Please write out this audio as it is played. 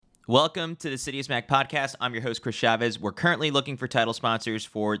Welcome to the Citius Mag podcast. I'm your host, Chris Chavez. We're currently looking for title sponsors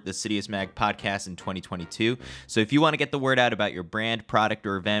for the Citius Mag podcast in 2022. So if you want to get the word out about your brand, product,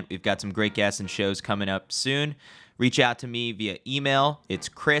 or event, we've got some great guests and shows coming up soon. Reach out to me via email. It's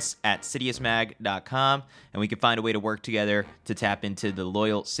chris@citiusmag.com, and we can find a way to work together to tap into the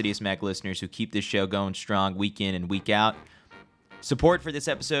loyal Citius Mag listeners who keep this show going strong week in and week out. Support for this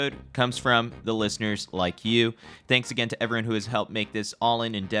episode comes from the listeners like you. Thanks again to everyone who has helped make this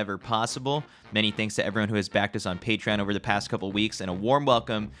all-in endeavor possible. Many thanks to everyone who has backed us on Patreon over the past couple of weeks, and a warm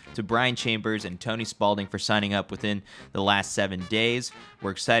welcome to Brian Chambers and Tony Spalding for signing up within the last 7 days. We're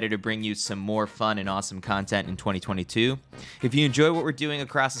excited to bring you some more fun and awesome content in 2022. If you enjoy what we're doing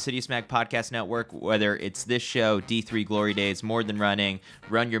across the Citius Mag Podcast Network, whether it's this show, D3 Glory Days, More Than Running,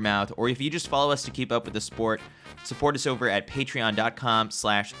 Run Your Mouth, or if you just follow us to keep up with the sport, support us over at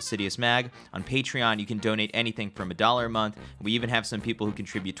patreon.com/CitiusMag. On Patreon, you can donate anything from $1 a month. We even have some people who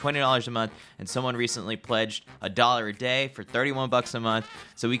contribute $20 a month, and someone recently pledged $1 a day for $31 a month.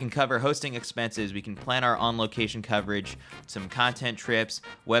 So we can cover hosting expenses, we can plan our on-location coverage, some content trips,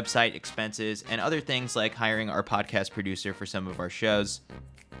 website expenses, and other things like hiring our podcast producer for some of our shows.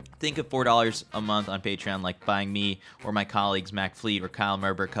 Think of $4 a month on Patreon like buying me or my colleagues Mac Fleet or Kyle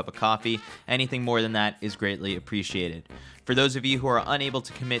Merber a cup of coffee. Anything more than that is greatly appreciated. For those of you who are unable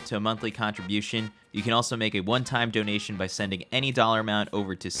to commit to a monthly contribution, you can also make a one-time donation by sending any dollar amount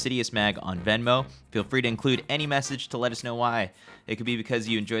over to Citius Mag on Venmo. Feel free to include any message to let us know why. It could be because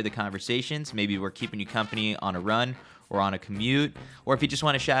you enjoy the conversations, maybe we're keeping you company on a run or on a commute, or if you just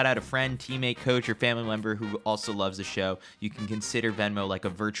want to shout out a friend, teammate, coach, or family member who also loves the show, you can consider Venmo like a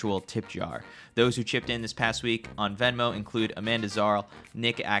virtual tip jar. Those who chipped in this past week on Venmo include Amanda Zarl,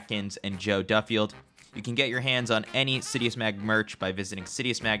 Nick Atkins, and Joe Duffield. You can get your hands on any Citius Mag merch by visiting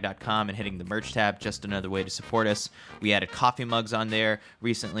citiusmag.com and hitting the merch tab, just another way to support us. We added coffee mugs on there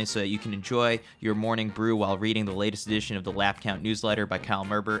recently so that you can enjoy your morning brew while reading the latest edition of the Lap Count newsletter by Kyle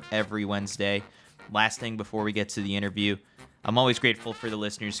Merber every Wednesday. Last thing before we get to the interview, I'm always grateful for the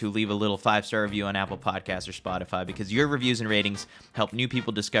listeners who leave a little 5-star review on Apple Podcasts or Spotify, because your reviews and ratings help new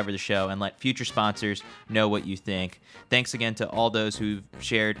people discover the show and let future sponsors know what you think. Thanks again to all those who've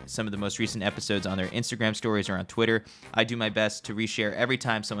shared some of the most recent episodes on their Instagram stories or on Twitter. I do my best to reshare every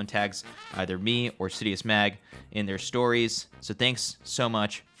time someone tags either me or Citius Mag in their stories. So thanks so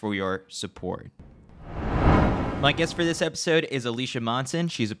much for your support. My guest for this episode is Alicia Monson.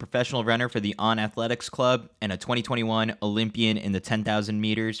 She's a professional runner for the On Athletics Club and a 2021 Olympian in the 10,000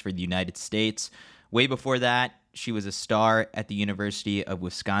 meters for the United States. Way before that, she was a star at the University of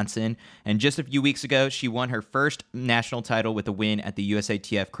Wisconsin. And just a few weeks ago, she won her first national title with a win at the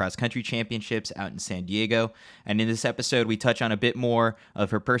USATF Cross Country Championships out in San Diego. And in this episode, we touch on a bit more of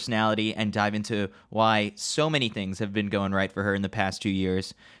her personality and dive into why so many things have been going right for her in the past 2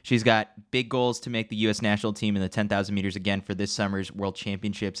 years. She's got big goals to make the U.S. national team in the 10,000 meters again for this summer's World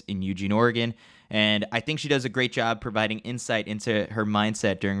Championships in Eugene, Oregon. And I think she does a great job providing insight into her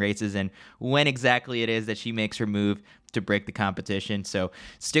mindset during races and when exactly it is that she makes her move to break the competition. So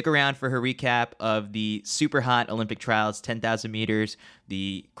stick around for her recap of the super hot Olympic trials, 10,000 meters,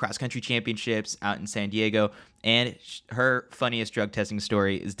 the cross-country championships out in San Diego, and her funniest drug testing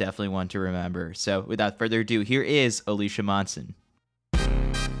story is definitely one to remember. So without further ado, here is Alicia Monson.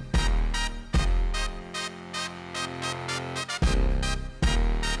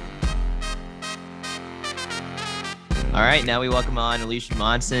 All right, now we welcome on Alicia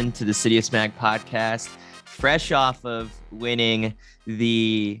Monson to the Citius Mag podcast, fresh off of winning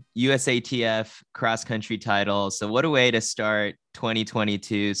the USATF cross-country title. So what a way to start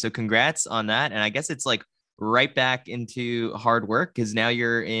 2022. So congrats on that. And I guess it's like right back into hard work, because now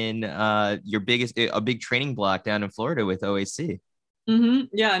you're in a big training block down in Florida with OAC. Mm-hmm.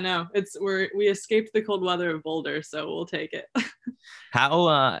 Yeah, no, we escaped the cold weather of Boulder, so we'll take it.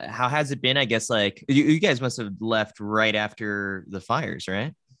 How has it been? I guess like you guys must have left right after the fires,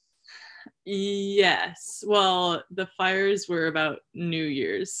 right? Yes. Well, the fires were about New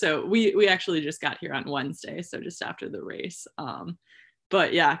Year's, so we actually just got here on Wednesday, so just after the race.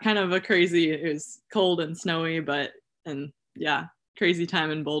 But yeah, kind of a crazy. It was cold and snowy, and crazy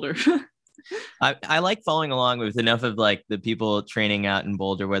time in Boulder. I like following along with enough of like the people training out in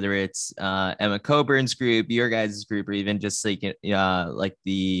Boulder, whether it's Emma Coburn's group, your guys' group, or even just like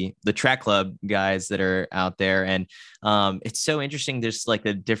the track club guys that are out there. And it's so interesting, just like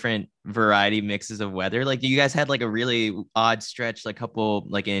the different variety mixes of weather. Like you guys had like a really odd stretch, like couple,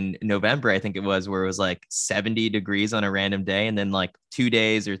 like in November, I think it was, where it was like 70 degrees on a random day. And then like 2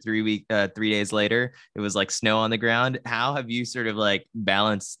 days or 3 days later, it was like snow on the ground. How have you sort of like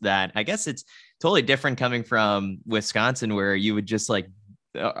balanced that? I guess it's totally different coming from Wisconsin, where you would just like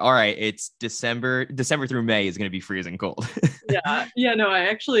All right, it's December through May is going to be freezing cold. Yeah, no, I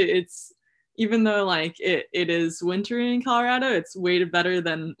actually, it's, even though like it is wintry in Colorado, it's way better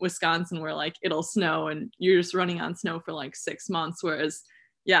than Wisconsin where like it'll snow and you're just running on snow for like 6 months. Whereas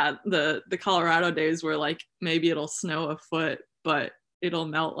yeah, the Colorado days where like maybe it'll snow a foot, but it'll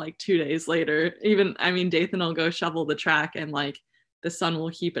melt like 2 days later. Even, I mean, Dathan will go shovel the track and like the sun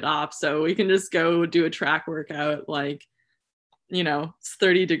will keep it off. So we can just go do a track workout, like, you know, it's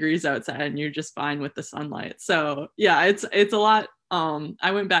 30 degrees outside and you're just fine with the sunlight. So yeah, it's a lot.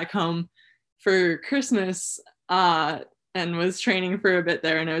 I went back home for Christmas and was training for a bit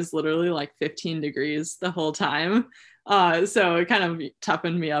there, and it was literally like 15 degrees the whole time. So it kind of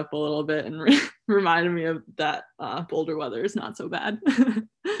toughened me up a little bit and reminded me of that Boulder weather is not so bad.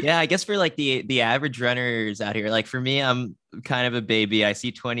 Yeah, I guess for like the average runners out here, like for me, I'm kind of a baby. I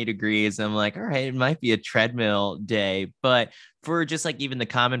see 20 degrees. I'm like, all right, it might be a treadmill day. But for just like even the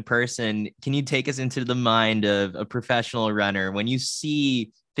common person, can you take us into the mind of a professional runner when you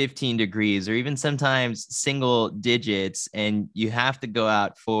see 15 degrees or even sometimes single digits and you have to go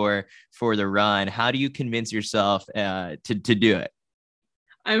out for the run? How do you convince yourself to do it?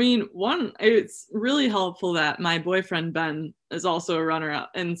 I mean, one, it's really helpful that my boyfriend Ben is also a runner,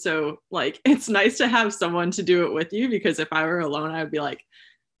 and so like it's nice to have someone to do it with you, because if I were alone, I would be like,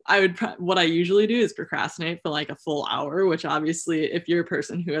 what I usually do is procrastinate for like a full hour, which obviously if you're a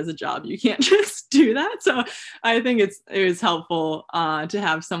person who has a job, you can't just do that. So I think it was helpful to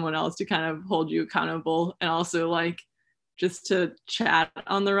have someone else to kind of hold you accountable, and also like just to chat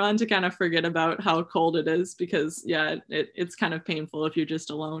on the run to kind of forget about how cold it is, because yeah, it's kind of painful if you're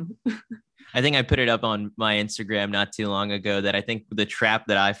just alone. I think I put it up on my Instagram not too long ago that I think the trap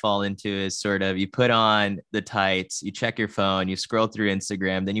that I fall into is sort of you put on the tights, you check your phone, you scroll through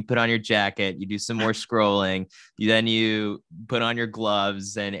Instagram, then you put on your jacket, you do some more scrolling, then you put on your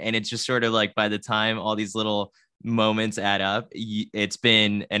gloves, and it's just sort of like by the time all these little moments add up, it's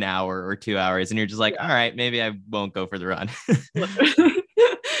been an hour or 2 hours, and you're just like, all right, maybe I won't go for the run.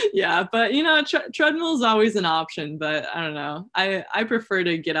 Yeah, but you know, treadmill is always an option, but I don't know. I prefer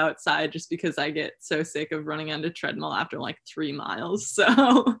to get outside just because I get so sick of running on the treadmill after like 3 miles.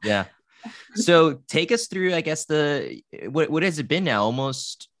 So Yeah. So take us through, I guess, what has it been now?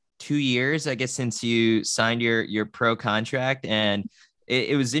 Almost 2 years, I guess, since you signed your pro contract. And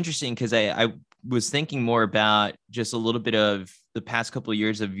it was interesting because I was thinking more about just a little bit of the past couple of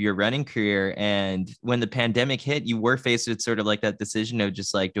years of your running career. And when the pandemic hit, you were faced with sort of like that decision of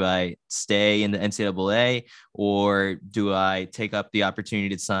just like, do I stay in the NCAA or do I take up the opportunity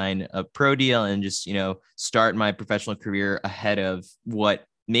to sign a pro deal and just, start my professional career ahead of what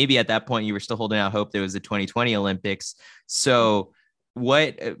maybe at that point you were still holding out hope there was the 2020 Olympics. So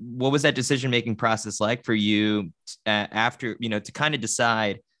what was that decision-making process like for you after, to kind of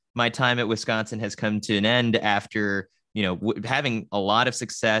decide my time at Wisconsin has come to an end after, having a lot of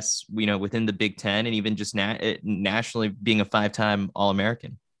success, within the Big Ten and even just nationally being a 5-time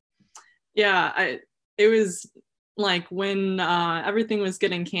All-American? Yeah, it was like when everything was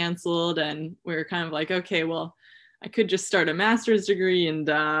getting canceled and we were kind of like, okay, well, I could just start a master's degree and,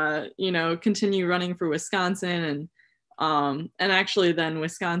 continue running for Wisconsin. And actually then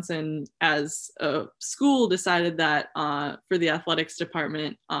Wisconsin as a school decided that for the athletics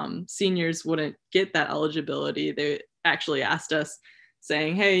department, seniors wouldn't get that eligibility. They actually asked us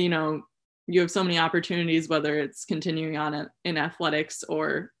saying, hey, you have so many opportunities, whether it's continuing on in athletics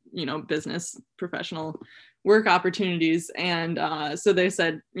or, business professional work opportunities. And so they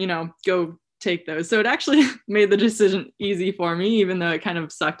said, go take those. So it actually made the decision easy for me, even though it kind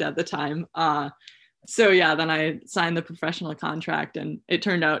of sucked at the time. So yeah, then I signed the professional contract, and it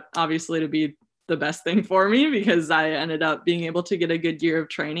turned out obviously to be the best thing for me because I ended up being able to get a good year of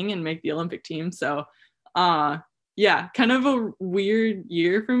training and make the Olympic team. So yeah, kind of a weird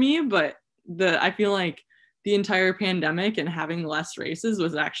year for me, but I feel like the entire pandemic and having less races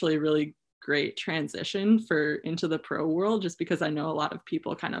was actually a really great transition into the pro world, just because I know a lot of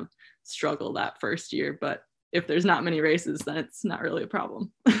people kind of struggle that first year, but if there's not many races, then it's not really a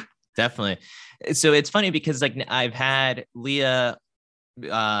problem. Definitely. So it's funny because like I've had Leah,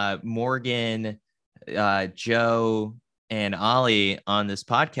 Morgan, Joe, and Ollie on this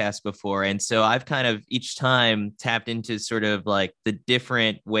podcast before. And so I've kind of each time tapped into sort of like the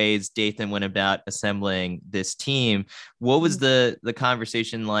different ways Dathan went about assembling this team. What was the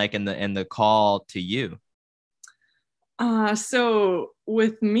conversation like and the call to you? So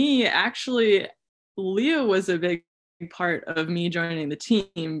with me, actually, Leah was a big part of me joining the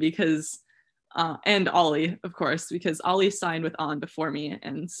team because and Ollie, of course, because Ollie signed with On before me.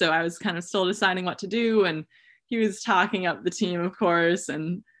 And so I was kind of still deciding what to do. And he was talking up the team, of course,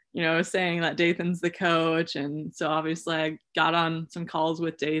 and saying that Dathan's the coach. And so obviously I got on some calls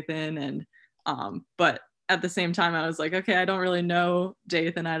with Dathan, and but at the same time I was like, okay, I don't really know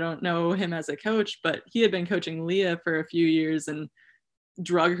Dathan. I don't know him as a coach, but he had been coaching Leah for a few years and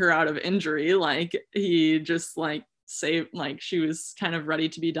drug her out of injury. Like he just like saved, like she was kind of ready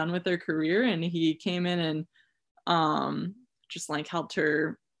to be done with her career, and he came in and just like helped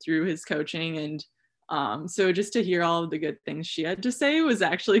her through his coaching. And so just to hear all of the good things she had to say was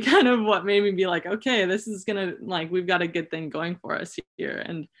actually kind of what made me be like, okay, this is gonna, like, we've got a good thing going for us here.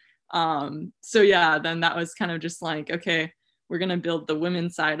 And so yeah, then that was kind of just like, okay, we're gonna build the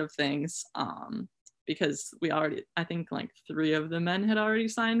women's side of things, because we already, I think like 3 of the men had already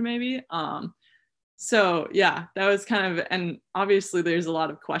signed maybe. So yeah, that was kind of, and obviously there's a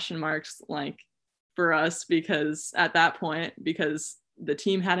lot of question marks like for us, because at that point, because the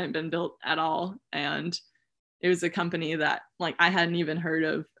team hadn't been built at all, and it was a company that like I hadn't even heard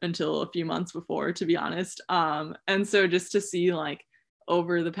of until a few months before, to be honest. And so just to see like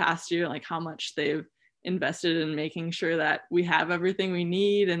over the past year, like how much they've invested in making sure that we have everything we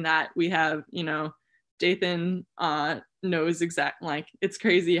need, and that we have, Dathan knows like it's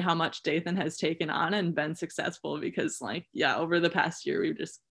crazy how much Dathan has taken on and been successful, because like, yeah, over the past year, we've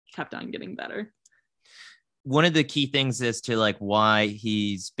just kept on getting better. One of the key things as to like why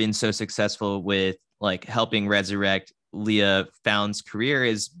he's been so successful with like helping resurrect Leah Found's career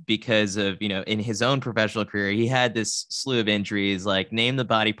is because of, in his own professional career, he had this slew of injuries. Like, name the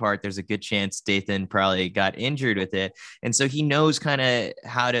body part, there's a good chance Dathan probably got injured with it. And so he knows kind of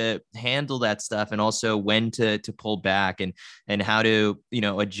how to handle that stuff, and also when to pull back, and how to,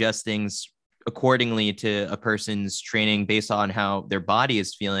 adjust things accordingly to a person's training based on how their body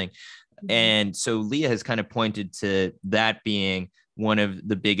is feeling. And so Leah has kind of pointed to that being one of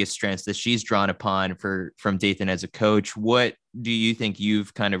the biggest strengths that she's drawn upon from Dathan as a coach. What do you think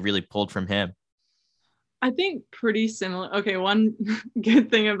you've kind of really pulled from him? I think pretty similar. Okay, one good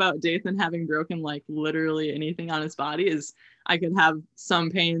thing about Dathan having broken like literally anything on his body is I could have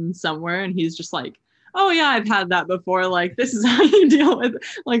some pain somewhere, and he's just like, oh yeah, I've had that before. Like, this is how you deal with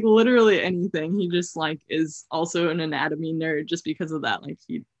like literally anything. He just like is also an anatomy nerd just because of that. Like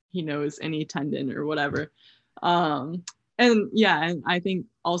he knows any tendon or whatever. And yeah, and I think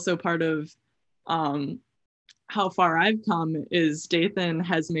also part of how far I've come is Dathan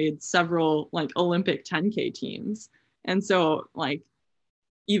has made several like Olympic 10K teams. And so like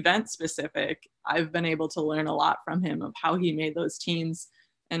event specific, I've been able to learn a lot from him of how he made those teams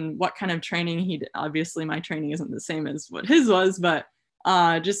and what kind of training he did. Obviously my training isn't the same as what his was, but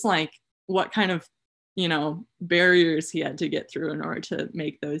just like what kind of, barriers he had to get through in order to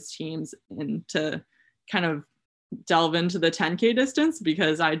make those teams, and to kind of delve into the 10K distance,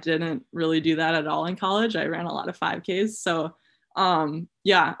 because I didn't really do that at all in college. I ran a lot of 5Ks. So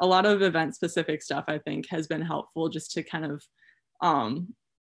yeah, a lot of event specific stuff I think has been helpful, just to kind of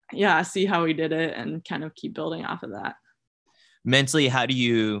see how he did it and kind of keep building off of that. Mentally, how do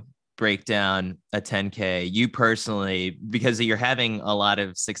you break down a 10K, you personally, because you're having a lot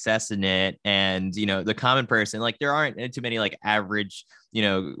of success in it? And the common person, like, there aren't too many like average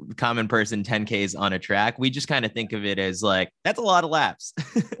common person 10Ks on a track. We just kind of think of it as like, that's a lot of laps.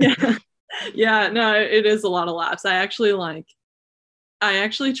 Yeah, no, it is a lot of laps. I actually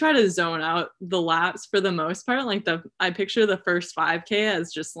try to zone out the laps for the most part. Like I picture the first 5K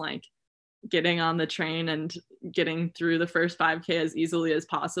as just like getting on the train and getting through the first 5K as easily as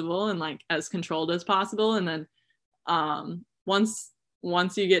possible and like as controlled as possible. And then once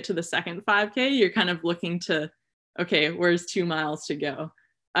you get to the second 5K, you're kind of looking to, okay, where's 2 miles to go?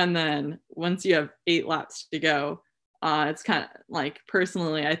 And then once you have 8 laps to go, it's kind of like,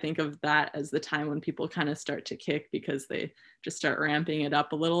 personally, I think of that as the time when people kind of start to kick, because they just start ramping it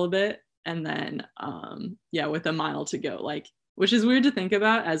up a little bit. And then, with a mile to go, like, which is weird to think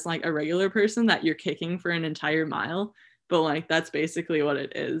about as like a regular person, that you're kicking for an entire mile, but like that's basically what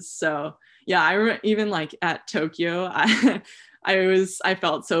it is. So yeah, I remember even like at Tokyo, I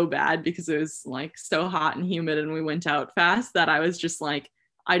felt so bad because it was like so hot and humid and we went out fast, that I was just like,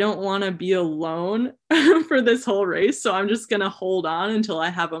 I don't want to be alone for this whole race. So I'm just going to hold on until I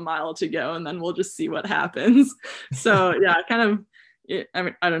have a mile to go, and then we'll just see what happens. So yeah, kind of, I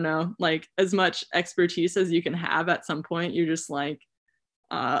mean, I don't know, like as much expertise as you can have at some point, you're just like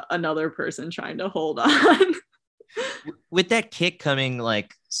another person trying to hold on. With that kick coming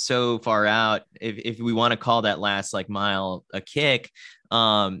like so far out, if we want to call that last like mile a kick,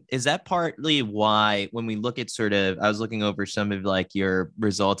 is that partly why when we look at sort of, I was looking over some of like your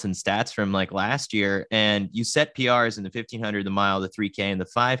results and stats from like last year, and you set PRs in the 1500, the mile, the 3K and the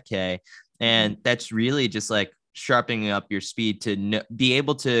 5K. And that's really just like sharpening up your speed to be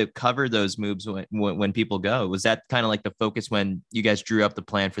able to cover those moves when people go? Was that kind of like the focus when you guys drew up the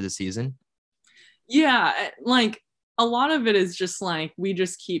plan for the season? Yeah, like a lot of it is just like we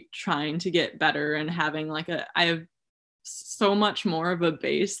just keep trying to get better and having like I have so much more of a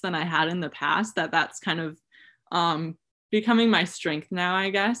base than I had in the past that's kind of becoming my strength now, I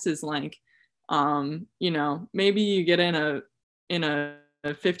guess, is like maybe you get in a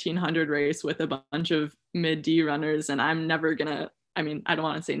 1500 race with a bunch of mid D runners, and I'm never gonna, I mean, I don't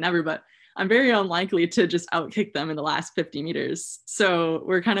want to say never, but I'm very unlikely to just outkick them in the last 50 meters. So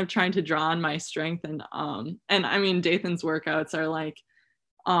we're kind of trying to draw on my strength, and I mean, Dathan's workouts are like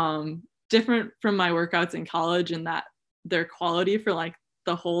different from my workouts in college in that they're quality for like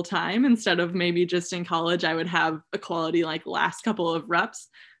the whole time, instead of maybe just in college I would have a quality like last couple of reps.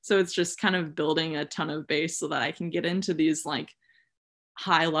 So it's just kind of building a ton of base so that I can get into these like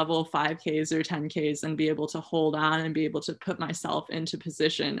high level 5Ks or 10Ks and be able to hold on and be able to put myself into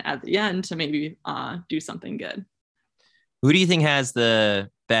position at the end to maybe do something good. Who do you think has the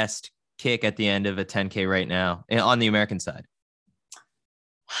best kick at the end of a 10K right now on the American side?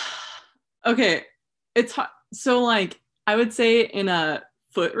 Okay, it's hard. So like I would say in a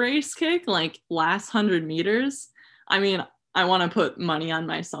foot race kick, like last 100 meters, I mean, I want to put money on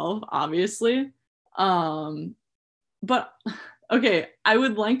myself, obviously. But okay, I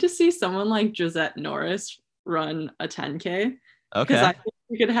would like to see someone like Josette Norris run a 10K. Because I think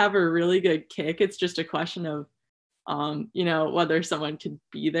we could have a really good kick. It's just a question of, whether someone could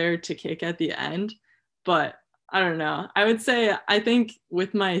be there to kick at the end. But I don't know. I would say, I think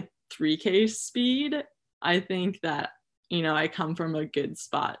with my 3K speed, I think that, I come from a good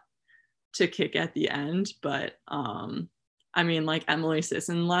spot to kick at the end. But I mean, like Emily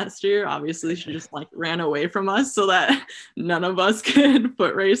Sisson last year, obviously she just like ran away from us so that none of us could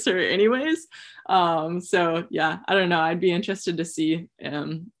foot race her anyways. So yeah, I don't know. I'd be interested to see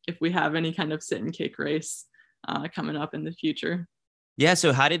if we have any kind of sit and kick race coming up in the future. Yeah.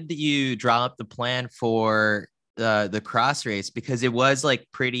 So how did you draw up the plan for the cross race? Because it was like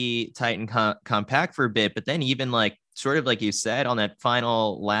pretty tight and compact for a bit, but then even like sort of like you said on that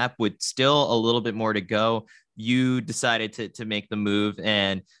final lap with still a little bit more to go, you decided to make the move.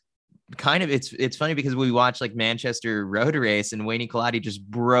 And kind of it's funny because we watched like Manchester Road Race and Wayne Colati just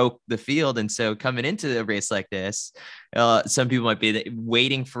broke the field. And so coming into a race like this, some people might be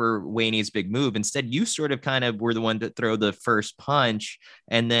waiting for Wayne's big move. Instead, you sort of kind of were the one to throw the first punch,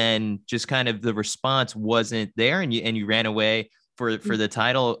 and then just kind of the response wasn't there, and you ran away for the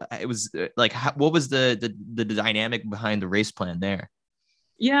title. It was like, what was the dynamic behind the race plan there?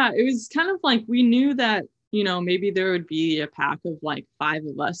 Yeah, it was kind of like we knew that maybe there would be a pack of like 5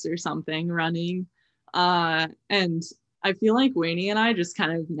 of us or something running. And I feel like Wayne and I just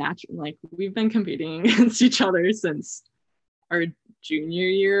kind of naturally, like we've been competing against each other since our junior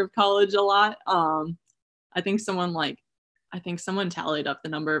year of college a lot. I think someone tallied up the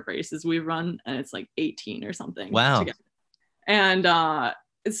number of races we've run, and it's like 18 or something. Wow. Together. And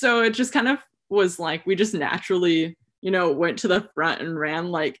so it just kind of was like, we just naturally, went to the front and ran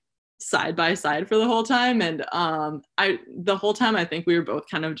like side by side for the whole time. And the whole time I think we were both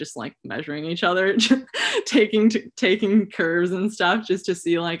kind of just like measuring each other, taking curves and stuff just to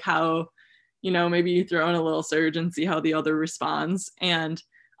see like how, maybe you throw in a little surge and see how the other responds. And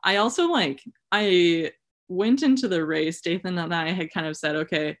I also I went into the race, Dathan and I had kind of said,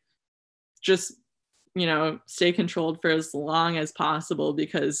 okay, just stay controlled for as long as possible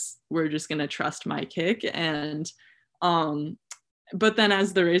because we're just going to trust my kick. And but then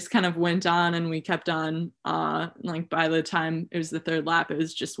as the race kind of went on and we kept on, like by the time it was the third lap, it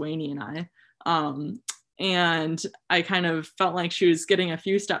was just Wayne and I. And I kind of felt like she was getting a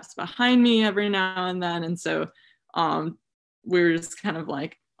few steps behind me every now and then. And so we were just kind of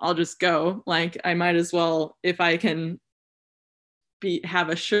like, I'll just go. Like I might as well, if I can have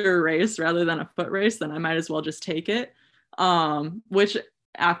a sure race rather than a foot race, then I might as well just take it. Which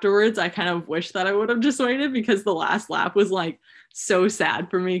afterwards I kind of wish that I would have just waited, because the last lap was like so sad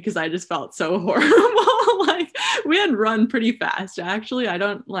for me because I just felt so horrible. Like we had run pretty fast actually. I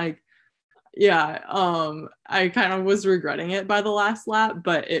don't like, yeah, I kind of was regretting it by the last lap,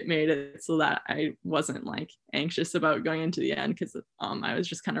 but it made it so that I wasn't like anxious about going into the end because I was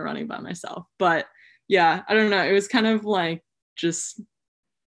just kind of running by myself. But yeah, I don't know, it was kind of like just,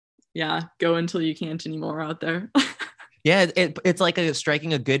 yeah, go until you can't anymore out there. Yeah, it's like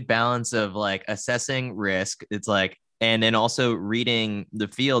striking a good balance of like assessing risk. It's like, and then also reading the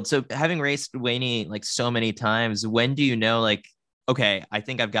field. So having raced Wayne like so many times, when do you know like, okay, I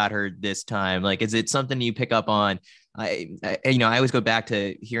think I've got her this time? Like, is it something you pick up on I always go back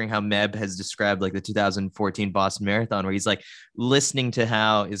to hearing how Meb has described like the 2014 Boston Marathon, where he's like listening to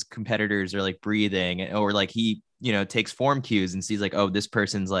how his competitors are like breathing, or like he, takes form cues and sees like, oh, this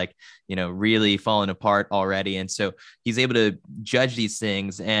person's like, really falling apart already. And so he's able to judge these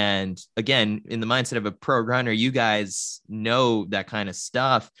things. And again, in the mindset of a pro runner, you guys know that kind of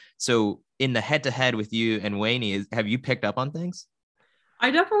stuff. So in the head to head with you and Wayne, have you picked up on things?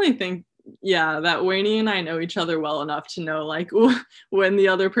 I definitely think, yeah, that Wayne and I know each other well enough to know like when the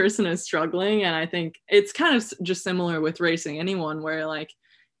other person is struggling. And I think it's kind of just similar with racing anyone, where like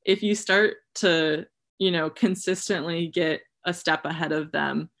if you start to, consistently get a step ahead of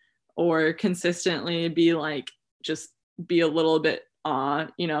them, or consistently be like, just be a little bit,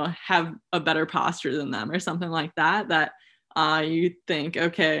 have a better posture than them or something like that, that you think,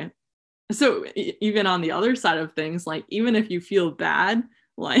 okay, so even on the other side of things, like even if you feel bad,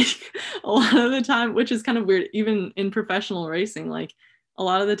 like a lot of the time, which is kind of weird, even in professional racing, like a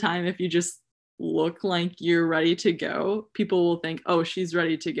lot of the time, if you just look like you're ready to go, people will think, oh, she's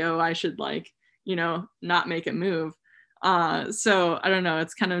ready to go, I should like, not make a move. So I don't know,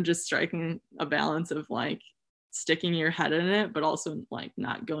 it's kind of just striking a balance of like sticking your head in it, but also like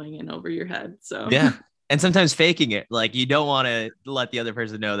not going in over your head. So Yeah. And sometimes faking it. Like you don't want to let the other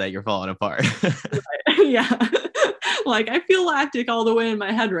person know that you're falling apart. yeah. Like I feel lactic all the way in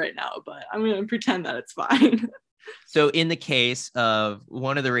my head right now, but I'm going to pretend that it's fine. So in the case of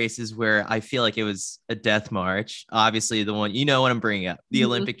one of the races where I feel like it was a death march, obviously the one, what I'm bringing up, the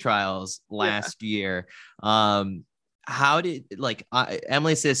Olympic trials last year. How did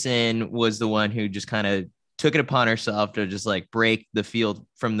Emily Sisson was the one who just kind of took it upon herself to just like break the field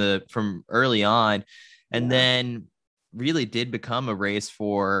from early on, and then really did become a race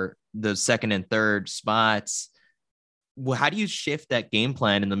for the second and third spots. Well, how do you shift that game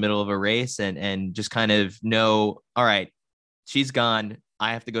plan in the middle of a race and just kind of know, all right, she's gone,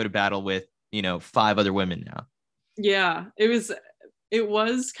 I have to go to battle with, 5 other women now? Yeah, it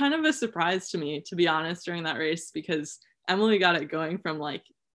was kind of a surprise to me, to be honest, during that race, because Emily got it going from like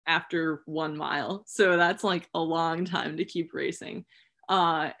after 1 mile. So that's like a long time to keep racing.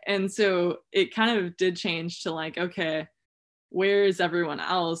 And so it kind of did change to like, okay, where is everyone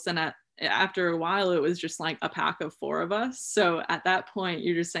else? And after a while, it was just like a pack of 4 of us. So at that point,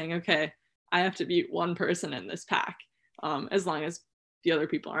 you're just saying, okay, I have to beat one person in this pack, as long as the other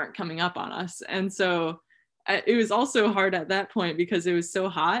people aren't coming up on us. And so it was also hard at that point because it was so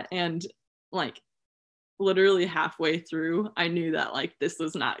hot, and like literally halfway through I knew that like this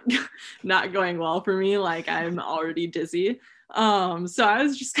was not not going well for me, like I'm already dizzy. So I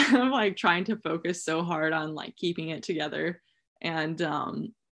was just kind of like trying to focus so hard on like keeping it together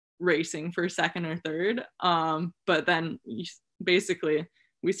and racing for second or third, but then basically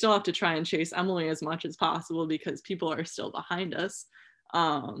we still have to try and chase Emily as much as possible because people are still behind us.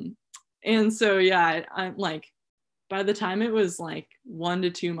 And so yeah, I'm like, by the time it was like 1 to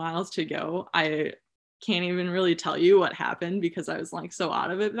 2 miles to go, I can't even really tell you what happened because I was like so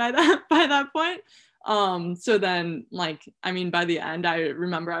out of it by that point. So then like, I mean, by the end, I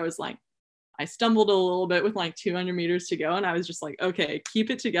remember I was like, I stumbled a little bit with like 200 meters to go, and I was just like, okay, keep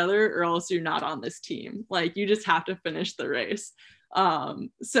it together or else you're not on this team. Like you just have to finish the race.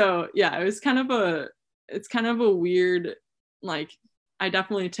 So yeah, it's kind of a weird, like I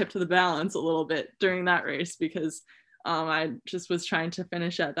definitely tipped the balance a little bit during that race because I just was trying to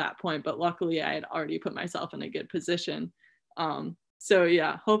finish at that point, but luckily I had already put myself in a good position. So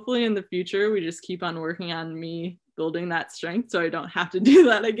yeah, hopefully in the future we just keep on working on me building that strength so I don't have to do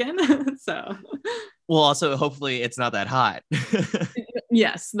that again. So well, also hopefully it's not that hot.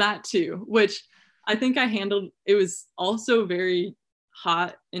 yes, that too, which I think I handled. It was also very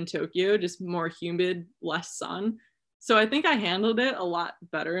hot in Tokyo, just more humid, less sun. So I think I handled it a lot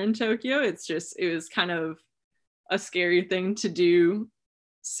better in Tokyo. It was kind of a scary thing to do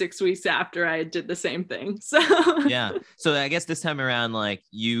 6 weeks after I did the same thing. So yeah. So I guess this time around, like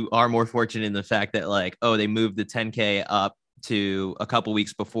you are more fortunate in the fact that like, oh, they moved the 10K up to a couple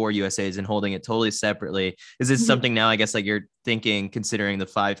weeks before USA's and holding it totally separately. Is this something now, I guess, like you're thinking, considering the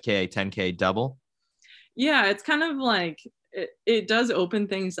 5K, 10K double? Yeah, it's kind of like it does open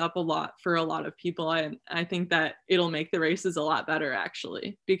things up a lot for a lot of people. And I think that it'll make the races a lot better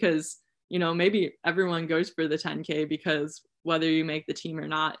actually, because maybe everyone goes for the 10K because whether you make the team or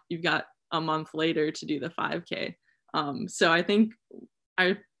not, you've got a month later to do the 5K. So I think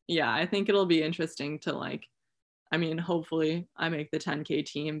I think it'll be interesting to like, I mean, hopefully I make the 10K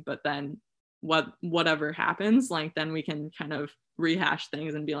team, but then whatever happens, like then we can kind of rehash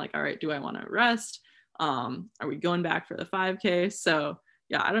things and be like, all right, do I want to rest? Are we going back for the 5K? So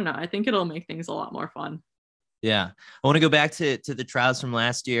yeah, I don't know. I think it'll make things a lot more fun. Yeah. I want to go back to the trials from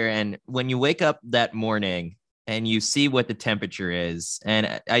last year. And when you wake up that morning and you see what the temperature is,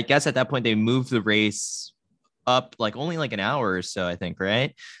 and I guess at that point they moved the race up like only like an hour or so, I think,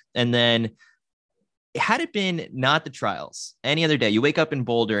 right? And then had it been not the trials, any other day, you wake up in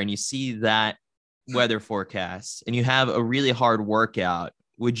Boulder and you see that weather forecast and you have a really hard workout,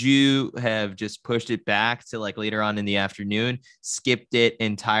 would you have just pushed it back to like later on in the afternoon, skipped it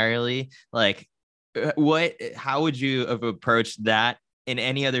entirely? Like, how would you have approached that in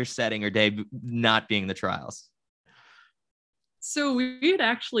any other setting or day, not being the trials? So we had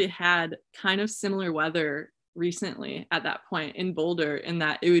actually had kind of similar weather recently at that point in Boulder, in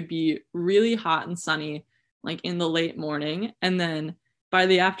that it would be really hot and sunny like in the late morning, and then by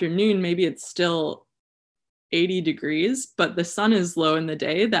the afternoon maybe it's still 80 degrees, but the sun is low in the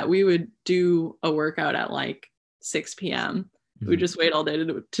day, that we would do a workout at like 6 p.m. We would just wait all day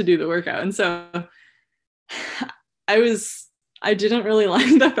to do the workout. And so I didn't really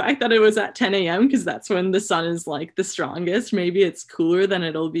like the fact that it was at 10 a.m. because that's when the sun is like the strongest. Maybe it's cooler than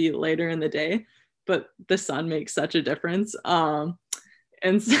it'll be later in the day, but the sun makes such a difference.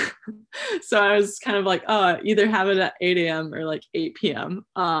 And so I was kind of like, oh, either have it at 8 a.m. or like 8 p.m.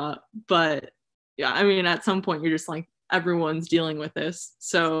 But yeah, I mean, at some point you're just like, everyone's dealing with this.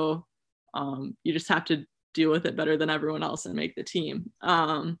 So you just have to deal with it better than everyone else and make the team.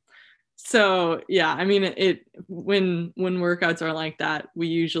 So yeah, I mean, when workouts are like that, we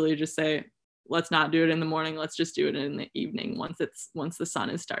usually just say, let's not do it in the morning. Let's just do it in the evening once the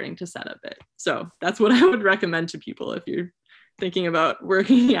sun is starting to set a bit. So that's what I would recommend to people if you're thinking about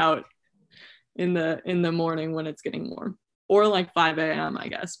working out in the morning when it's getting warm, or like 5 a.m. I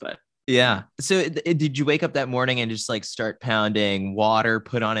guess. But yeah. So did you wake up that morning and just like start pounding water,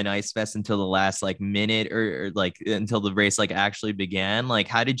 put on an ice vest until the last like minute or like until the race like actually began? Like,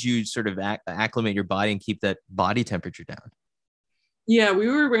 how did you sort of acclimate your body and keep that body temperature down? Yeah, we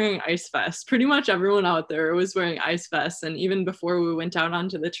were wearing ice vests. Pretty much everyone out there was wearing ice vests. And even before we went out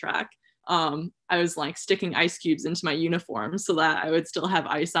onto the track, I was like sticking ice cubes into my uniform so that I would still have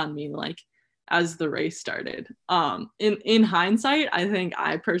ice on me, like as the race started. In hindsight, I think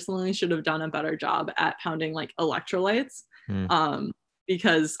I personally should have done a better job at pounding like electrolytes.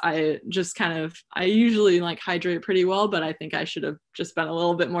 Because I just I usually like hydrate pretty well, but I think I should have just been a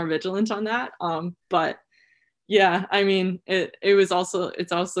little bit more vigilant on that. But yeah, I mean, it's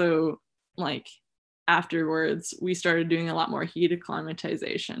also like afterwards we started doing a lot more heat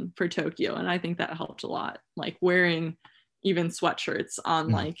acclimatization for Tokyo, and I think that helped a lot, like wearing even sweatshirts on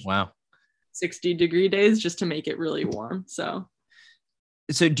like wow 60-degree days just to make it really warm. So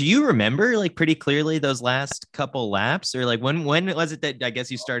do you remember like pretty clearly those last couple laps, or like when was it that I guess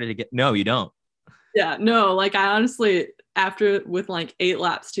you started to get? No, you don't. Yeah, no, like I honestly, after with like 8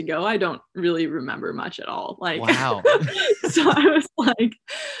 laps to go, I don't really remember much at all. Like, wow. So I was like,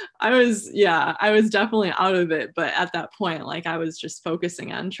 I was definitely out of it. But at that point, like I was just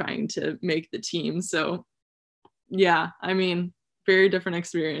focusing on trying to make the team. So yeah, I mean, very different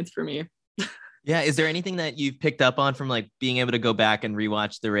experience for me. Yeah. Is there anything that you've picked up on from like being able to go back and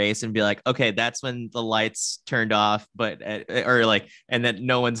rewatch the race and be like, okay, that's when the lights turned off, but or like, and then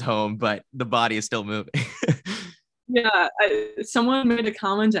no one's home, but the body is still moving? Yeah, someone made a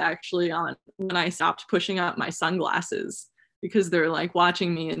comment actually on when I stopped pushing up my sunglasses, because they're like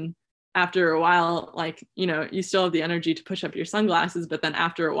watching me, and after a while, like, you know, you still have the energy to push up your sunglasses, but then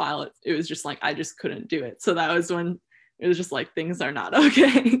after a while it was just like I just couldn't do it. So that was when it was just like things are not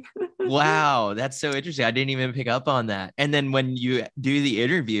okay. Wow, that's so interesting. I didn't even pick up on that. And then when you do the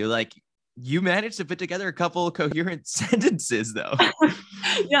interview, like you managed to put together a couple of coherent sentences though.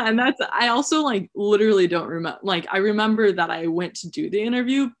 Yeah, and I also like literally don't remember. Like I remember that I went to do the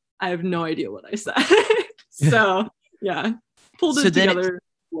interview. I have no idea what I said. So yeah, pulled it together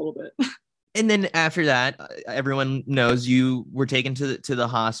a little bit. And then after that, everyone knows you were taken to the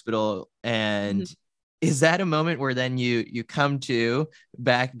hospital. And is that a moment where then you come to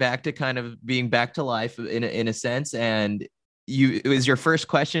back to kind of being back to life in a sense? And it was your first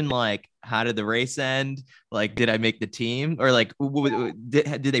question, like, how did the race end? Like, did I make the team? Or like,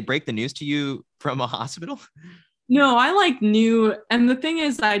 did they break the news to you from a hospital? No, I like knew. And the thing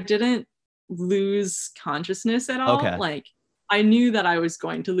is, I didn't lose consciousness at all. Okay. Like I knew that I was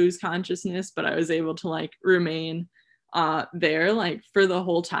going to lose consciousness, but I was able to like remain there like for the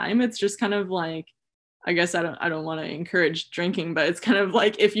whole time. It's just kind of like, I guess I don't want to encourage drinking, but it's kind of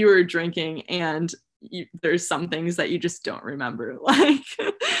like if you were drinking and there's some things that you just don't remember, like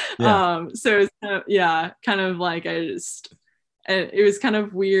so it's kind of like it was kind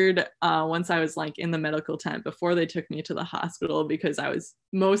of weird once I was like in the medical tent before they took me to the hospital, because I was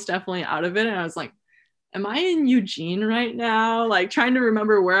most definitely out of it, and I was like, am I in Eugene right now? Like trying to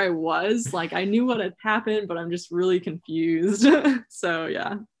remember where I was. Like I knew what had happened, but I'm just really confused. So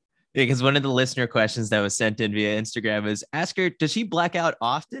yeah. Because one of the listener questions that was sent in via Instagram was, ask her, does she black out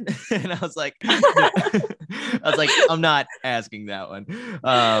often? And I was like, no. I was like, I'm not asking that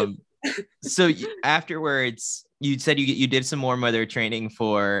one. So afterwards, you said you did some more mother training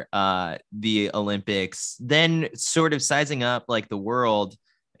for the Olympics, then sort of sizing up like the world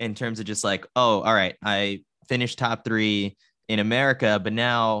in terms of just like, oh, all right, I finished top 3 in America, but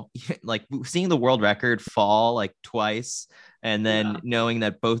now like seeing the world record fall like twice, and then knowing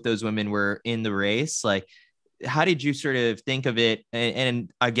that both those women were in the race, like how did you sort of think of it?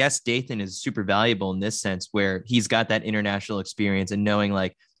 And I guess Dathan is super valuable in this sense where he's got that international experience and knowing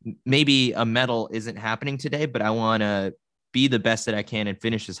like maybe a medal isn't happening today, but I want to be the best that I can and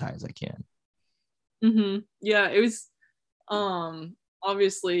finish as high as I can. Mm-hmm. Yeah, it was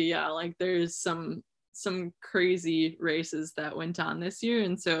obviously, yeah, like there's some crazy races that went on this year.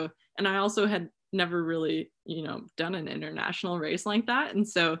 And I also had never really, done an international race like that. And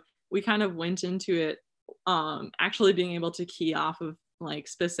so we kind of went into it actually being able to key off of like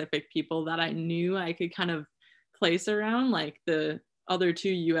specific people that I knew I could kind of place around, like the other 2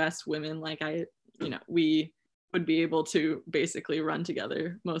 US women. Like we would be able to basically run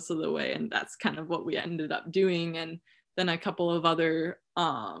together most of the way, and that's kind of what we ended up doing. And then a couple of other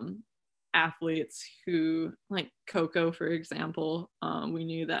athletes who, like Coco, for example, we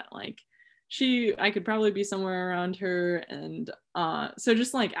knew that like I could probably be somewhere around her. And so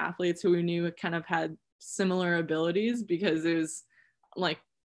just like athletes who we knew kind of had similar abilities, because it was like,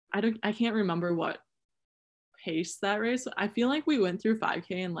 I can't remember what pace that race. I feel like we went through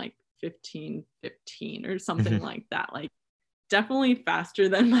 5K in like 15:15 or something like that. Like definitely faster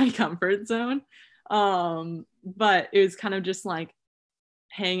than my comfort zone. But it was kind of just like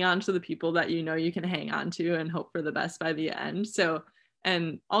hang on to the people that you can hang on to and hope for the best by the end. So,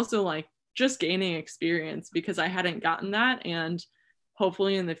 and also like just gaining experience, because I hadn't gotten that, and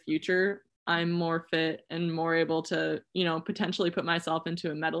hopefully in the future I'm more fit and more able to potentially put myself into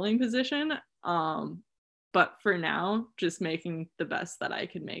a medaling position. But for now, just making the best that I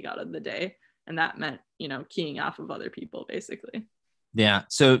could make out of the day, and that meant keying off of other people basically. Yeah.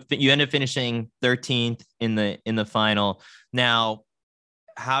 So you end up finishing 13th in the final. Now,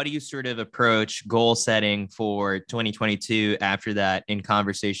 how do you sort of approach goal setting for 2022 after that, in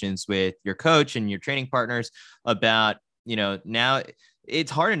conversations with your coach and your training partners about, now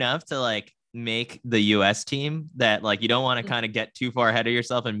it's hard enough to like make the US team, that like you don't want to kind of get too far ahead of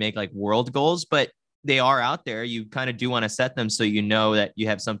yourself and make like world goals, but they are out there. You kind of do want to set them so you know that you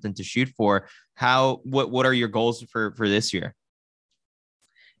have something to shoot for. What are your goals for this year?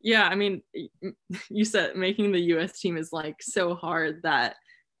 Yeah, I mean, you said making the US team is like so hard that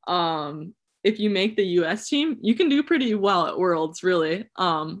if you make the US team, you can do pretty well at Worlds, really.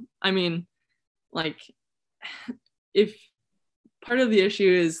 I mean, like, if part of the issue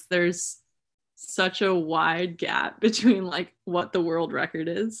is there's such a wide gap between like what the world record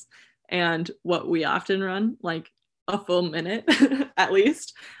is and what we often run, like a full minute at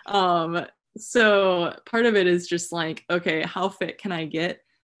least. So part of it is just like, okay, how fit can I get?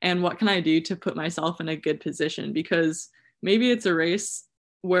 And what can I do to put myself in a good position? Because maybe it's a race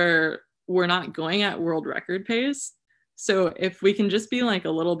where we're not going at world record pace. So if we can just be like a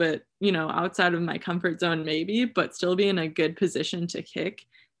little bit, outside of my comfort zone, maybe, but still be in a good position to kick,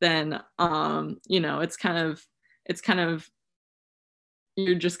 then, it's kind of,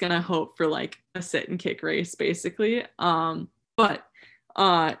 you're just going to hope for like a sit and kick race basically. But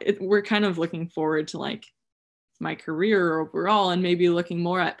we're kind of looking forward to like my career overall, and maybe looking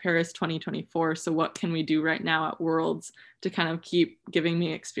more at Paris 2024. So what can we do right now at Worlds to kind of keep giving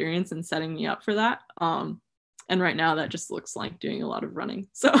me experience and setting me up for that? And right now that just looks like doing a lot of running.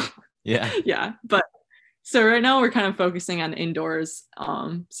 So yeah. But so right now we're kind of focusing on indoors,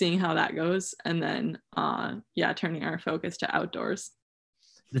 seeing how that goes, and then turning our focus to outdoors.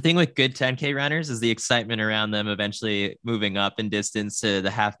 The thing with good 10K runners is the excitement around them eventually moving up in distance to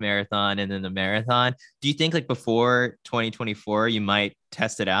the half marathon and then the marathon. Do you think like before 2024, you might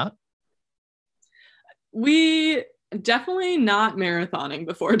test it out? We definitely not marathoning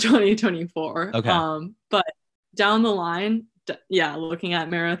before 2024. Okay. But down the line, looking at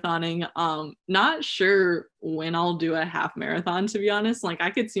marathoning. Not sure when I'll do a half marathon, to be honest. Like I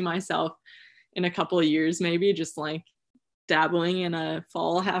could see myself in a couple of years, maybe just like dabbling in a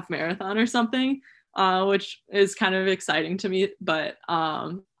fall half marathon or something, which is kind of exciting to me. But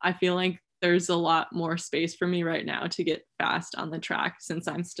I feel like there's a lot more space for me right now to get fast on the track, since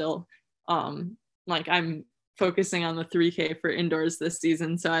I'm still I'm focusing on the 3K for indoors this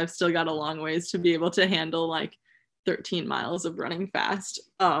season. So I've still got a long ways to be able to handle like 13 miles of running fast.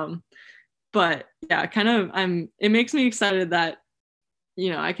 But yeah, kind of it makes me excited that,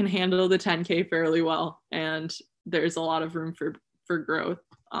 you know, I can handle the 10K fairly well, and there's a lot of room for growth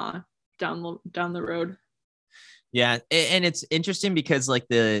down the road. Yeah, and it's interesting because like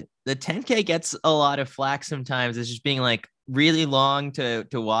the 10K gets a lot of flack sometimes. It's just being like really long to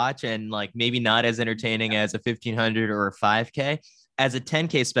watch and like maybe not as entertaining as a 1500 or a 5K. As a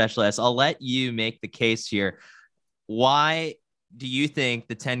 10K specialist, I'll let you make the case here. Why do you think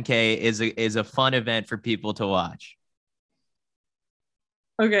the 10K is a fun event for people to watch?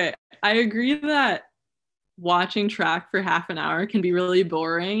 Okay, I agree that watching track for half an hour can be really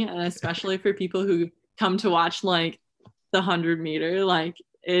boring, and especially for people who come to watch like the 100-meter, like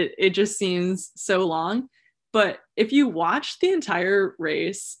it just seems so long. But if you watch the entire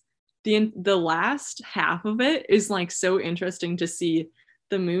race, the last half of it is like so interesting to see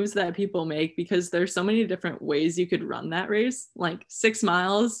the moves that people make, because there's so many different ways you could run that race. Like 6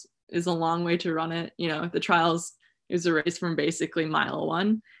 miles is a long way to run it. You know, the trials is a race from basically mile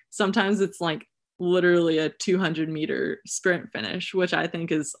 1. Sometimes it's like literally a 200-meter sprint finish, which I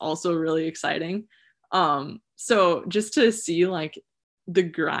think is also really exciting. So just to see like the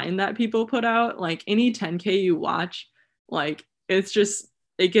grind that people put out, like any 10K you watch, like it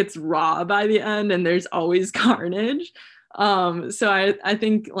gets raw by the end and there's always carnage. So I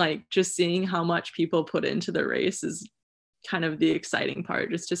think like just seeing how much people put into the race is kind of the exciting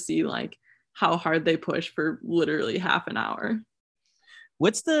part, just to see like how hard they push for literally half an hour.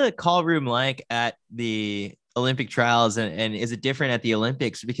 What's the call room like at the Olympic trials, and is it different at the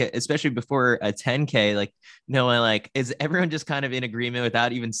Olympics? Because especially before a 10K, like Noah, like is everyone just kind of in agreement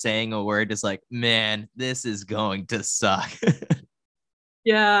without even saying a word, just like, man, this is going to suck?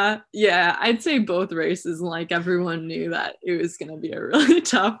 Yeah, I'd say both races, like everyone knew that it was going to be a really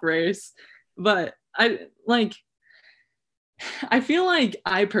tough race. But I feel like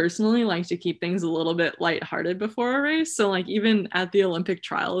I personally like to keep things a little bit lighthearted before a race. So like even at the Olympic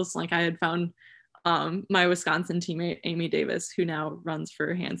trials, like I had found my Wisconsin teammate, Amy Davis, who now runs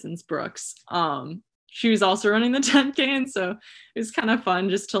for Hanson's Brooks. She was also running the 10K. And so it was kind of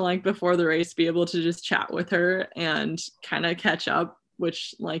fun just to like before the race be able to just chat with her and kind of catch up,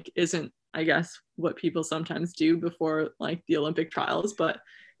 which like isn't, I guess, what people sometimes do before like the Olympic trials, but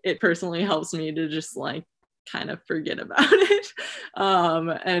it personally helps me to just like kind of forget about it,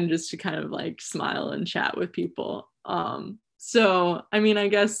 and just to kind of like smile and chat with people. So I mean, I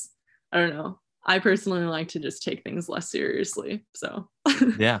guess, I don't know, I personally like to just take things less seriously. So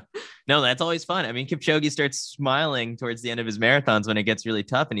Yeah, no, that's always fun. I mean, Kipchoge starts smiling towards the end of his marathons when it gets really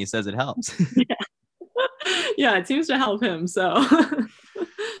tough, and he says it helps. Yeah, it seems to help him. So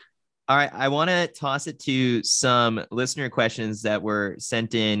all right, I want to toss it to some listener questions that were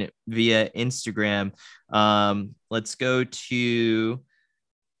sent in via Instagram. Let's go to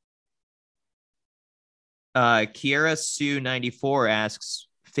Kiera Sue 94 asks,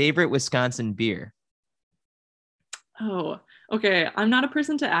 favorite Wisconsin beer? Oh, okay. I'm not a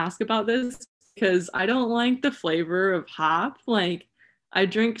person to ask about this because I don't like the flavor of hop. Like I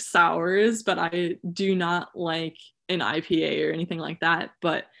drink sours, but I do not like an IPA or anything like that.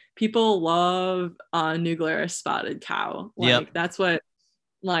 But people love New Glarus Spotted Cow. Like that's what,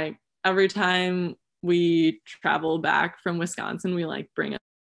 like every time we travel back from Wisconsin, we like bring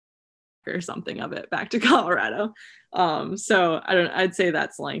or something of it back to Colorado. So I'd say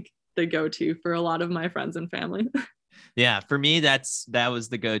that's like the go-to for a lot of my friends and family. Yeah, for me, that was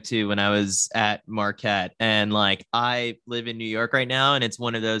the go-to when I was at Marquette. And like I live in New York right now, and it's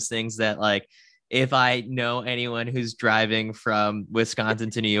one of those things that like if I know anyone who's driving from Wisconsin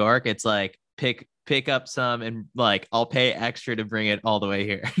to New York, it's like pick up some, and like I'll pay extra to bring it all the way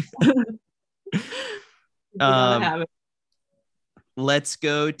here. Let's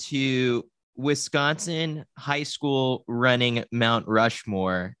go to Wisconsin high school running Mount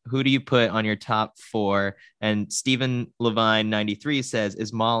Rushmore. Who do you put on your top 4? And Stephen Levine 93 says,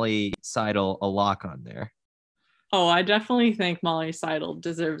 is Molly Seidel a lock on there? Oh, I definitely think Molly Seidel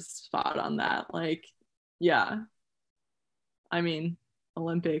deserves a spot on that. Like, yeah. I mean,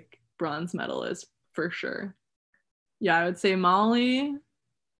 Olympic bronze medalist for sure. Yeah, I would say Molly.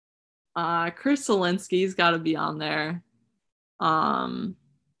 Chris Solinsky's got to be on there.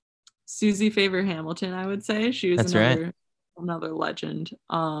 Susie Favor Hamilton, I would say. She was another legend.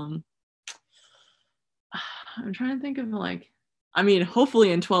 I'm trying to think of like, I mean,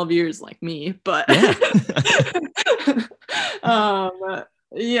 hopefully in 12 years like me, but yeah.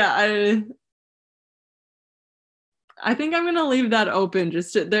 Yeah, I think I'm gonna leave that open.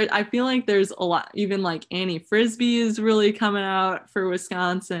 Just to, there, I feel like there's a lot. Even like Annie Frisbee is really coming out for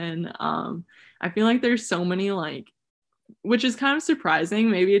Wisconsin. I feel like there's so many like, which is kind of surprising.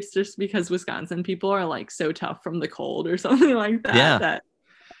 Maybe it's just because Wisconsin people are like so tough from the cold or something like that. Yeah.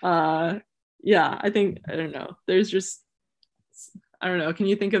 That, yeah, I think I don't know. There's just I don't know. Can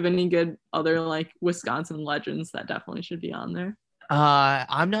you think of any good other like Wisconsin legends that definitely should be on there?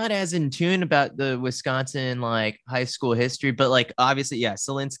 I'm not as in tune about the Wisconsin like high school history, but like obviously, yeah,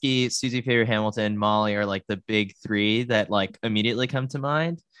 Selinsky, Susie Faber Hamilton, Molly are like the big three that like immediately come to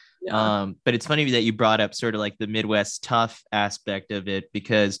mind. Yeah. But it's funny that you brought up sort of like the Midwest tough aspect of it,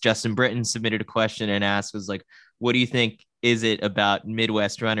 because Justin Britton submitted a question and asked was like, what do you think is it about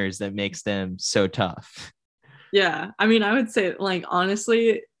Midwest runners that makes them so tough? Yeah. I mean, I would say like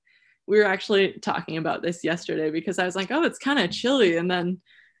honestly, we were actually talking about this yesterday because I was like, oh, it's kind of chilly. And then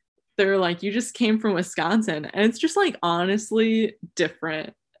they're like, you just came from Wisconsin. And it's just like honestly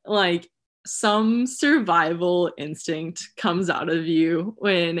different. Like some survival instinct comes out of you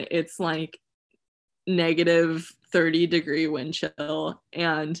when it's like negative 30-degree wind chill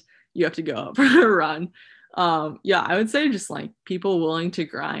and you have to go out for a run. Yeah, I would say just like people willing to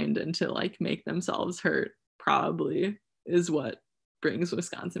grind and to like make themselves hurt probably is what brings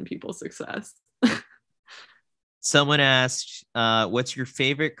Wisconsin people success. Someone asked, what's your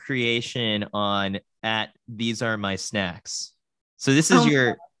favorite creation on at These Are My Snacks? So this is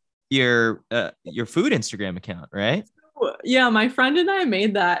your food Instagram account, right? Yeah, my friend and I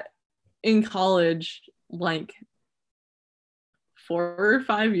made that in college like 4 or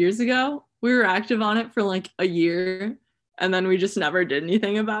 5 years ago. We were active on it for like a year and then we just never did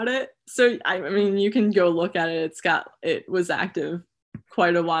anything about it. So I mean, you can go look at it. It was active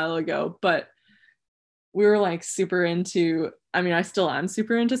quite a while ago, but we were like super into, I mean, I still am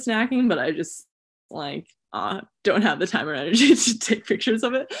super into snacking, but I just like don't have the time or energy to take pictures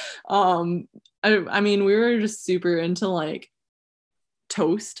of it. I mean, we were just super into like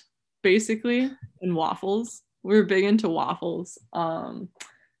toast basically and waffles. We were big into waffles.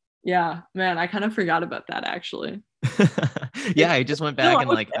 Yeah, man, I kind of forgot about that actually. Yeah, I just went back and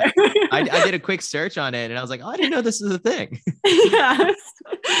like I did a quick search on it and I was like, oh, I didn't know this was a thing. Yeah,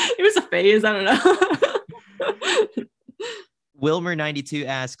 it was a phase. I don't know. Wilmer92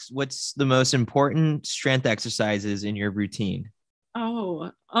 asks, what's the most important strength exercises in your routine?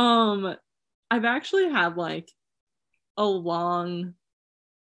 Oh, I've actually had like a long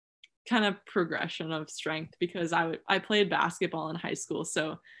kind of progression of strength because I played basketball in high school,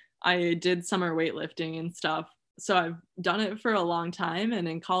 so I did summer weightlifting and stuff. So I've done it for a long time, and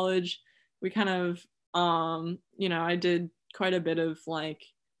in college we kind of I did quite a bit of like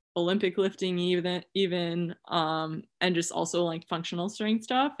Olympic lifting even and just also like functional strength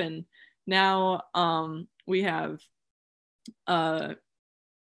stuff. And now we have a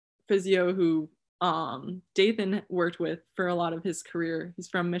physio who Dathan worked with for a lot of his career. He's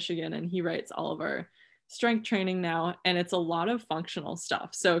from Michigan and he writes all of our strength training now, and it's a lot of functional stuff.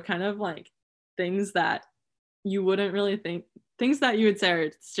 So kind of like things that you wouldn't really think, things that you would say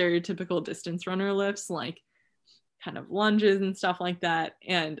are stereotypical distance runner lifts, like kind of lunges and stuff like that,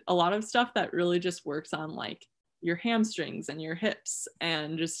 and a lot of stuff that really just works on like your hamstrings and your hips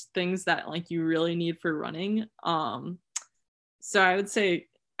and just things that like you really need for running. So I would say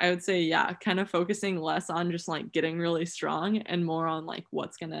yeah, kind of focusing less on just like getting really strong and more on like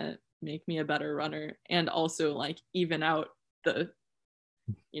what's gonna make me a better runner, and also like even out the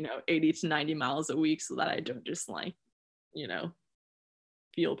 80 to 90 miles a week so that I don't just like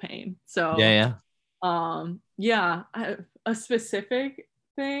feel pain. So Yeah. yeah, a specific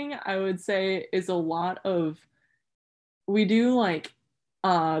thing I would say is a lot of, we do like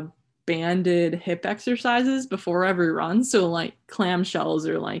banded hip exercises before every run, so like clamshells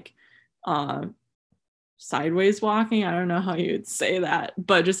or like sideways walking, I don't know how you would say that,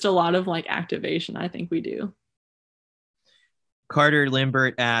 but just a lot of like activation I think we do. Carter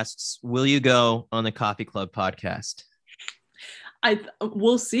Limbert asks, will you go on the Coffee Club podcast?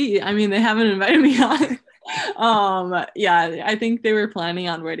 We'll see. I mean, they haven't invited me on. Yeah, I think they were planning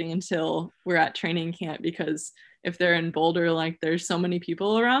on waiting until we're at training camp, because if they're in Boulder, like there's so many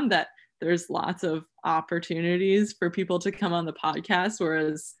people around that there's lots of opportunities for people to come on the podcast.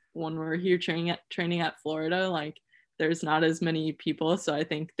 Whereas when we're here training at Florida, like there's not as many people. So I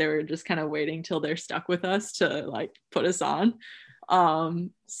think they were just kind of waiting till they're stuck with us to like put us on.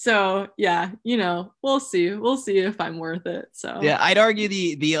 So yeah, we'll see if I'm worth it. So yeah, I'd argue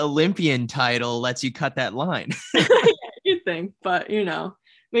the Olympian title lets you cut that line. Yeah, you'd think, but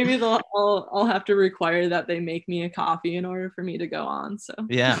maybe I'll have to require that they make me a coffee in order for me to go on. So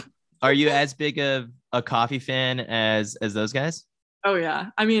yeah, Are you as big of a coffee fan as those guys? Oh yeah.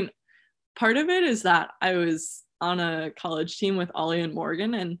 I mean, part of it is that I was on a college team with Ollie and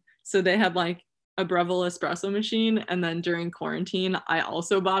Morgan, and so they had like a Breville espresso machine, and then during quarantine, I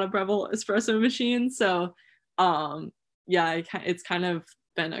also bought a Breville espresso machine. So, yeah, it's kind of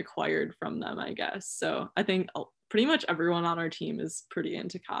been acquired from them, I guess. So I think pretty much everyone on our team is pretty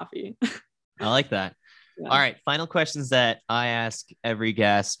into coffee. I like that. Yeah. All right, final questions that I ask every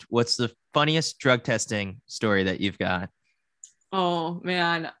guest. What's the funniest drug testing story that you've got? Oh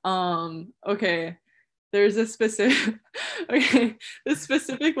man. Okay. There's a specific okay. The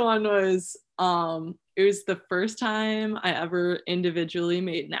specific one was it was the first time I ever individually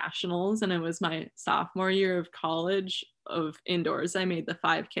made nationals, and it was my sophomore year of college of indoors. I made the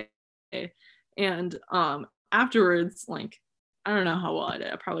 5K. And afterwards, like I don't know how well I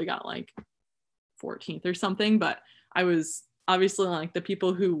did. I probably got like 14th or something, but I was obviously like the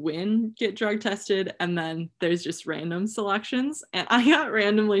people who win get drug tested, and then there's just random selections, and I got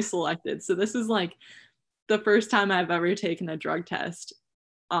randomly selected. So this is like the first time I've ever taken a drug test.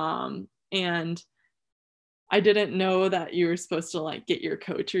 And I didn't know that you were supposed to like get your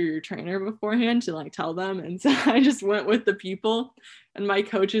coach or your trainer beforehand to like tell them. And so I just went with the people, and my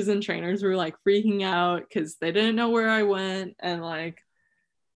coaches and trainers were like freaking out because they didn't know where I went. And like,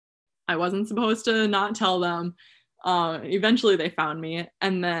 I wasn't supposed to not tell them. Eventually they found me,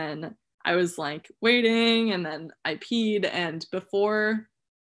 and then I was like waiting, and then I peed. And before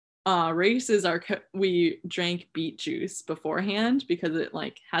races, we drank beet juice beforehand because it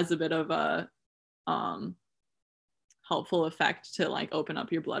like has a bit of a helpful effect to like open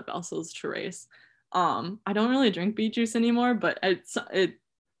up your blood vessels to race. I don't really drink beet juice anymore, but it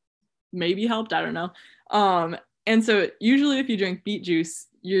maybe helped, I don't know. And so usually if you drink beet juice,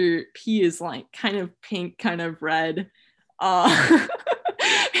 your pee is like kind of pink, kind of red.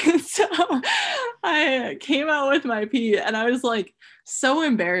 And so I came out with my pee, and I was like so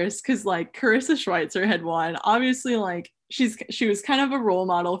embarrassed because like Carissa Schweitzer had won. Obviously, like she was kind of a role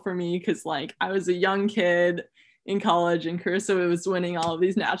model for me because like I was a young kid in college, and Carissa was winning all of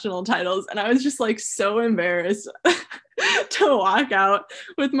these national titles, and I was just like so embarrassed to walk out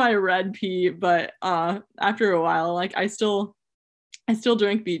with my red pee. But after a while, like I still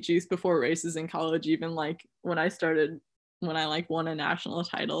drank beet juice before races in college, even like when I like won a national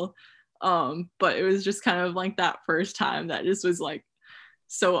title. But it was just kind of like that first time that just was like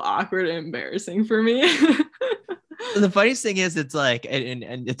so awkward and embarrassing for me. The funniest thing is it's like, and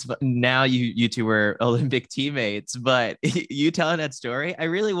it's now you two were Olympic teammates, but you telling that story, I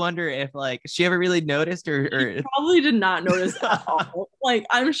really wonder if like she ever really noticed or She probably did not notice at all. Like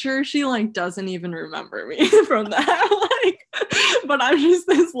I'm sure she like doesn't even remember me from that. Like, but I'm just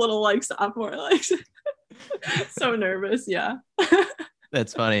this little like sophomore, like so nervous. Yeah.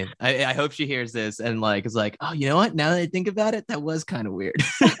 That's funny. I hope she hears this and like is like, oh, you know what? Now that I think about it, that was kind of weird.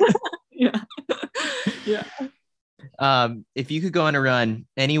 Yeah. Yeah. If you could go on a run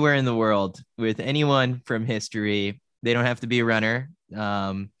anywhere in the world with anyone from history, they don't have to be a runner.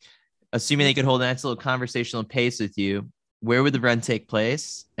 Assuming they could hold a nice little conversational pace with you, where would the run take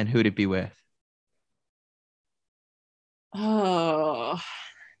place, and who'd it be with? Oh,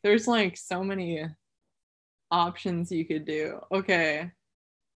 there's like so many options you could do. Okay.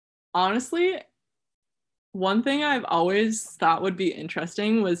 Honestly, one thing I've always thought would be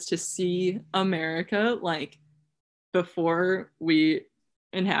interesting was to see America like before we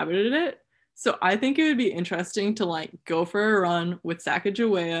inhabited it. So I think it would be interesting to like go for a run with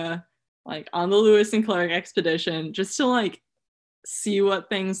Sacagawea, like on the Lewis and Clark expedition, just to like see what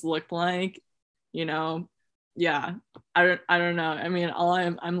things looked like, you know. Yeah, I don't know. I mean,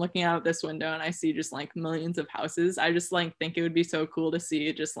 I'm looking out this window and I see just like millions of houses. I just like think it would be so cool to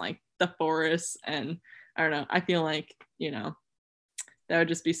see just like the forests, and I don't know. I feel like, you know, that would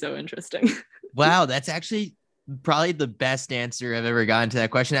just be so interesting. Wow, that's actually probably the best answer I've ever gotten to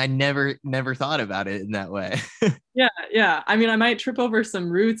that question. I never thought about it in that way. Yeah. I mean, I might trip over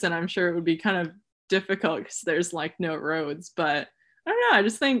some roots, and I'm sure it would be kind of difficult because there's like no roads, but I don't know. I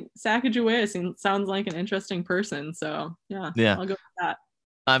just think Sacagawea sounds like an interesting person. So yeah, I'll go with that.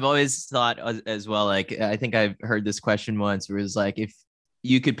 I've always thought as well, like, I think I've heard this question once where it's like, if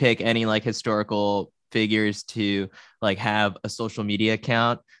you could pick any like historical figures to like have a social media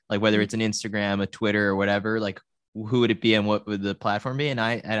account, like whether it's an Instagram, a Twitter or whatever, like who would it be and what would the platform be? And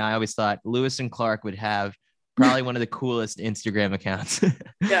I always thought Lewis and Clark would have probably one of the coolest Instagram accounts.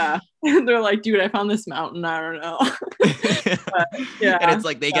 Yeah. They're like, dude, I found this mountain. I don't know. But, yeah. And it's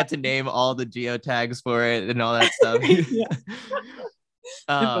like they get to name all the geotags for it and all that stuff.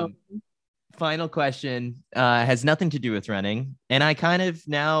 Yeah. final question has nothing to do with running. And I kind of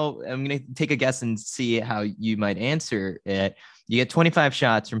now I'm going to take a guess and see how you might answer it. You get 25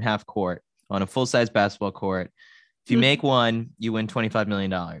 shots from half court on a full-size basketball court. If you make one, you win $25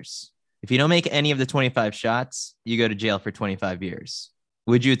 million. If you don't make any of the 25 shots, you go to jail for 25 years.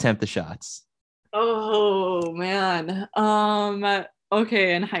 Would you attempt the shots? Oh, man.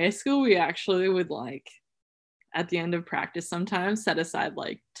 Okay, in high school, we actually would like at the end of practice sometimes set aside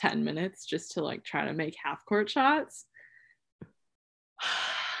like 10 minutes just to like try to make half court shots.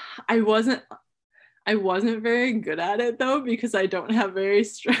 I wasn't very good at it though, because I don't have very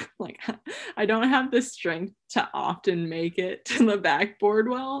strength. Like I don't have the strength to often make it to the backboard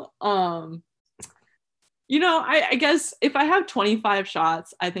well. You know, I guess if I have 25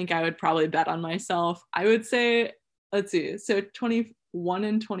 shots, I think I would probably bet on myself. I would say, let's see, so 21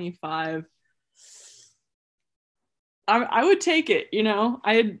 and 25. I would take it, you know.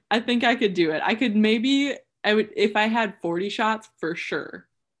 I think I could do it. I would if I had 40 shots for sure.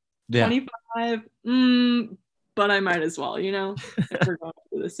 Yeah. 25, but I might as well, you know, if we're going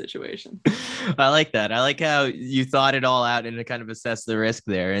through this situation. I like that. I like how you thought it all out and to kind of assess the risk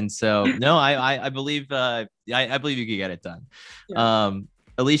there. And so, no, I believe I believe you could get it done. Yeah.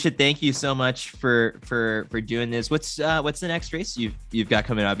 Alicia, thank you so much for doing this. What's the next race you've got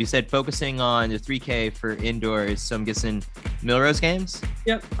coming up? You said focusing on the 3K for indoors. So I'm guessing Millrose Games?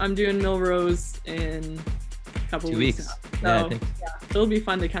 Yep, I'm doing Millrose in a couple 2 weeks. So, yeah, it'll be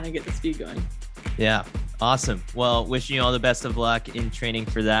fun to kind of get the speed going. Yeah, awesome. Well, wishing you all the best of luck in training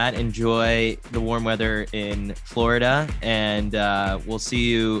for that. Enjoy the warm weather in Florida, and we'll see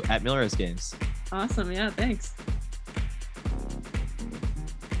you at Millrose Games. Awesome. Yeah, thanks.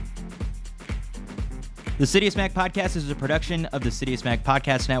 The Citius Mag Podcast is a production of the Citius Mag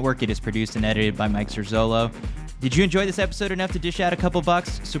Podcast Network. It is produced and edited by Mike Zerzolo. Did you enjoy this episode enough to dish out a couple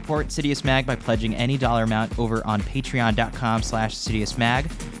bucks? Support Citius Mag by pledging any dollar amount over on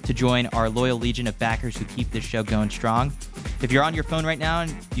patreon.com/CitiusMag to join our loyal legion of backers who keep this show going strong. If you're on your phone right now,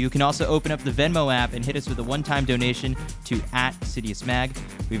 you can also open up the Venmo app and hit us with a one-time donation to @CitiusMag.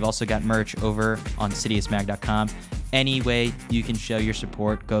 We've also got merch over on CitiusMag.com. Any way you can show your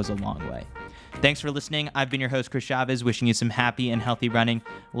support goes a long way. Thanks for listening. I've been your host, Chris Chavez, wishing you some happy and healthy running.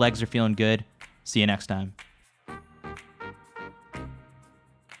 Legs are feeling good. See you next time.